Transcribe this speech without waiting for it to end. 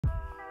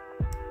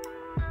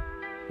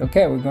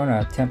Okay, we're going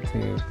to attempt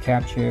to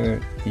capture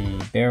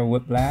the barrel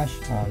whiplash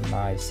on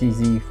my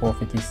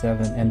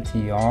CZ457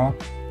 MTR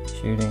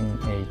shooting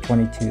a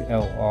 22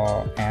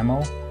 LR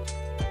ammo.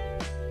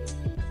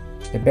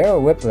 The barrel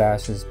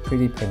whiplash is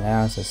pretty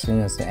pronounced as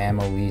soon as the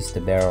ammo leaves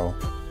the barrel.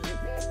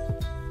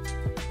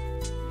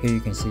 Here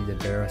you can see the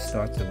barrel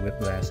starts to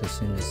whiplash as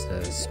soon as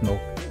the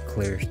smoke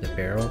clears the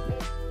barrel.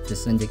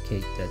 This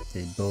indicates that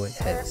the bullet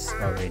has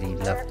already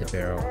left the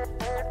barrel.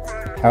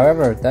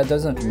 However, that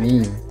doesn't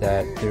mean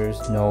that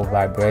there's no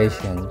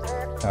vibration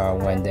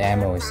when the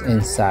ammo is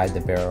inside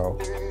the barrel.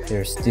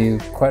 There's still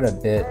quite a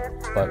bit,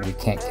 but we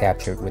can't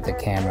capture it with the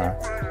camera.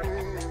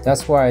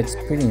 That's why it's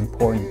pretty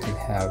important to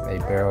have a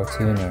barrel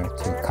tuner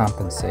to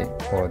compensate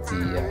for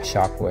the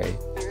shockwave.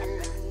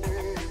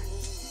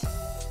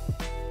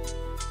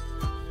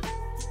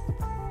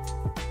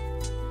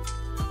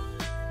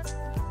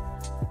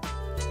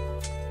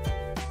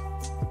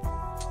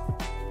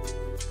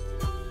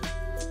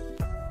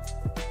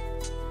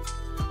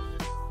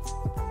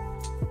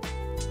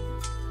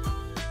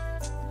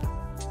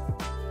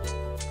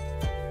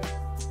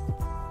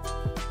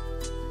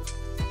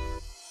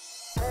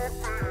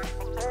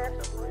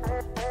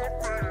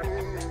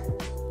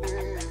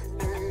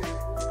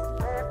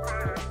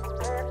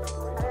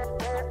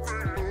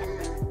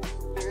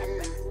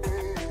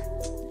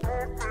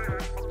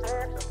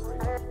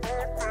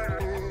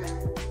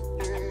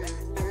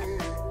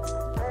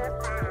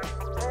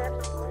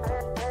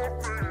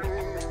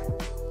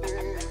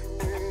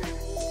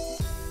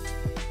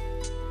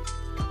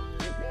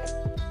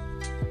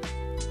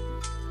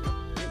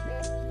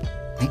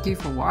 Thank you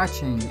for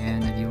watching,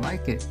 and if you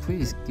like it,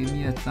 please give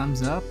me a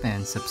thumbs up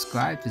and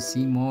subscribe to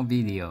see more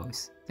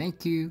videos.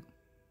 Thank you.